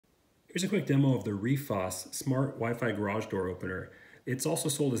Here's a quick demo of the Refoss Smart Wi-Fi Garage Door Opener. It's also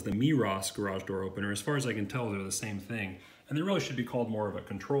sold as the Meross Garage Door Opener. As far as I can tell, they're the same thing. And they really should be called more of a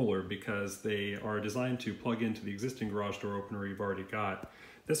controller because they are designed to plug into the existing garage door opener you've already got.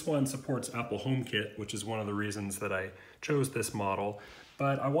 This one supports Apple HomeKit, which is one of the reasons that I chose this model.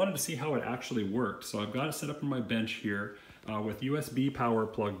 But I wanted to see how it actually worked. So I've got it set up on my bench here with USB power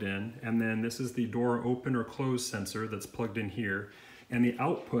plugged in. And then this is the door open or close sensor that's plugged in here. And the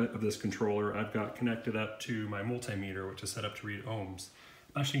output of this controller I've got connected up to my multimeter, which is set up to read ohms.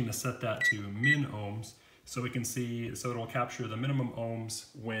 I'm actually going to set that to min ohms so we can see, so it'll capture the minimum ohms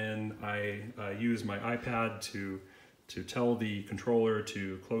when I use my iPad to tell the controller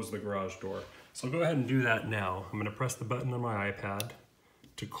to close the garage door. So I'll go ahead and do that now. I'm going to press the button on my iPad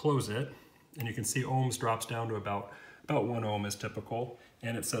to close it, and you can see ohms drops down to about 1 ohm is typical,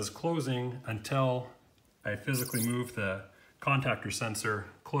 and it says closing until I physically move the contactor sensor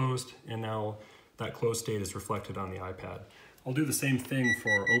closed, and now that closed state is reflected on the iPad. I'll do the same thing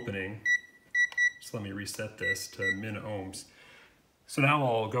for opening. Just let me reset this to min ohms. So now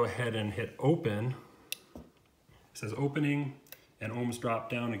I'll go ahead and hit open. It says opening, and ohms drop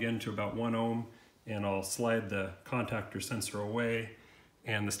down again to about 1 ohm, and I'll slide the contactor sensor away,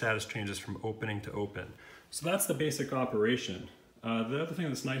 and the status changes from opening to open. So that's the basic operation. The other thing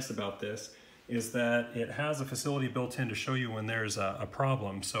that's nice about this is that it has a facility built in to show you when there's a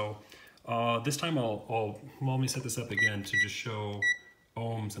problem. So this time let me set this up again to just show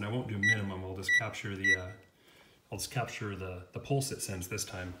ohms, and I won't do minimum. I'll just capture the pulse it sends this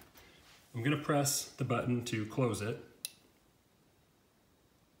time. I'm going to press the button to close it,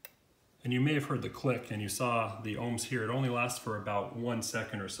 and you may have heard the click and you saw the ohms here. It only lasts for about 1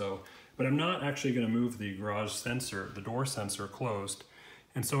 second or so, but I'm not actually going to move the garage sensor, the door sensor, closed.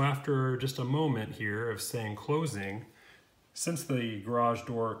 And so after just a moment here of saying closing, since the garage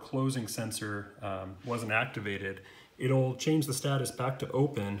door closing sensor wasn't activated, it'll change the status back to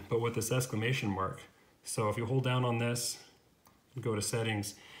open, but with this exclamation mark. So if you hold down on this and go to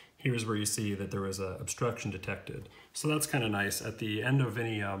settings, here's where you see that there was an obstruction detected. So that's kind of nice. At the end of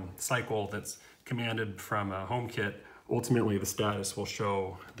any cycle that's commanded from HomeKit, ultimately the status will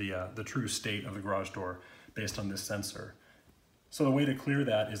show the true state of the garage door based on this sensor. So the way to clear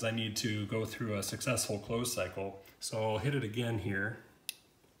that is I need to go through a successful close cycle. So I'll hit it again here.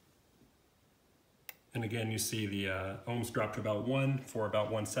 And again, you see the ohms drop to about 1 for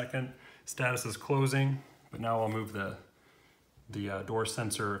about 1 second. Status is closing, but now I'll move the door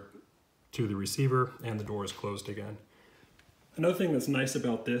sensor to the receiver, and the door is closed again. Another thing that's nice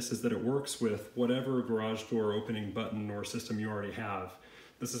about this is that it works with whatever garage door opening button or system you already have.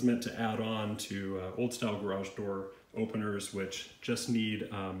 This is meant to add on to old style garage door openers, which just need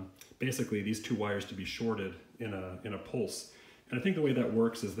basically these two wires to be shorted in a pulse. And I think the way that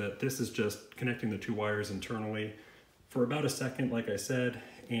works is that this is just connecting the two wires internally for about a second, like I said,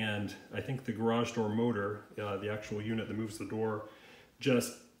 and I think the garage door motor, the actual unit that moves the door,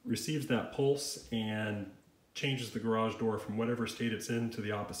 just receives that pulse and changes the garage door from whatever state it's in to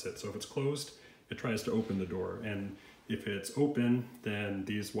the opposite. So if it's closed, it tries to open the door, and if it's open, then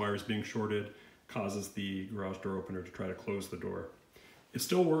these wires being shorted causes the garage door opener to try to close the door. It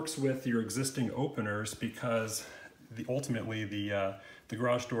still works with your existing openers because ultimately the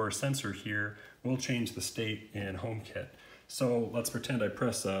garage door sensor here will change the state in HomeKit. So let's pretend I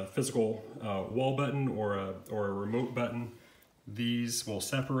press a physical wall button or a remote button. These will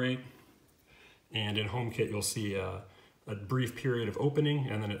separate, and in HomeKit you'll see a brief period of opening,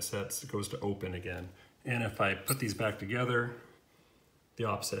 and then it goes to open again. And if I put these back together, the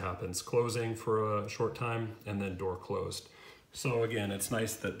opposite happens. Closing for a short time, and then door closed. So again, it's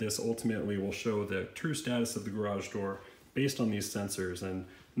nice that this ultimately will show the true status of the garage door based on these sensors, and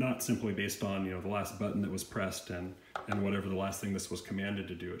not simply based on the last button that was pressed and whatever the last thing this was commanded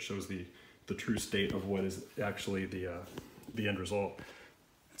to do. It shows the true state of what is actually the end result.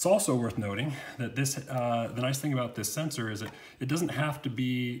 It's also worth noting that this, the nice thing about this sensor is it doesn't have to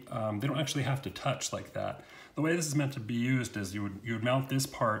be, they don't actually have to touch like that. The way this is meant to be used is you would mount this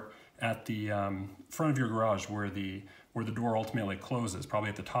part at the front of your garage where the door ultimately closes, probably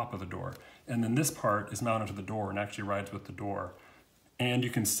at the top of the door. And then this part is mounted to the door and actually rides with the door. And you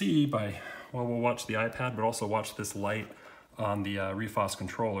can see we'll watch the iPad, but also watch this light on the Refoss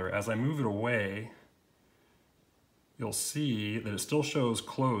controller. As I move it away, you'll see that it still shows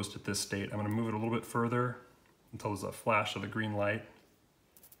closed at this state. I'm going to move it a little bit further until there's a flash of the green light.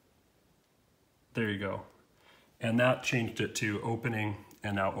 There you go. And that changed it to opening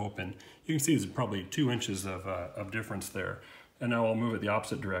and now open. You can see there's probably 2 inches of difference there. And now I'll move it the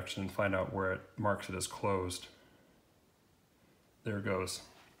opposite direction and find out where it marks it as closed. There it goes.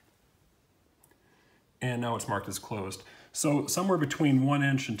 and now it's marked as closed. So somewhere between 1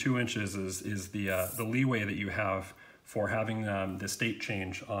 inch and 2 inches is the leeway that you have for having the state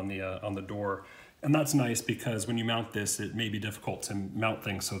change on the door. And that's nice because when you mount this, it may be difficult to mount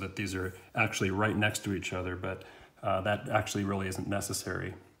things so that these are actually right next to each other, but that actually really isn't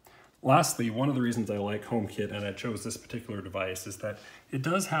necessary. Lastly, one of the reasons I like HomeKit and I chose this particular device is that it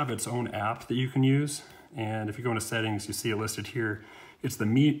does have its own app that you can use. And if you go into settings, you see it listed here. It's the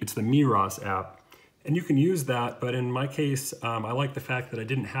Meross app. And you can use that, but in my case, I like the fact that I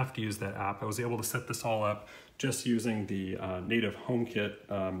didn't have to use that app. I was able to set this all up just using the native HomeKit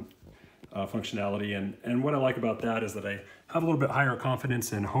functionality. And what I like about that is that I have a little bit higher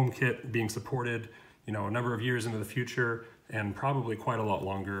confidence in HomeKit being supported, you know, a number of years into the future, and probably quite a lot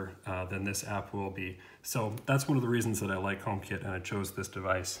longer than this app will be. So that's one of the reasons that I like HomeKit and I chose this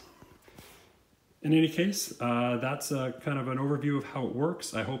device. In any case, that's kind of an overview of how it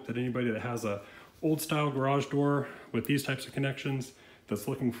works. I hope that anybody that has a old style garage door with these types of connections that's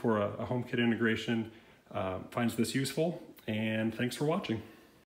looking for a HomeKit integration finds this useful, and thanks for watching.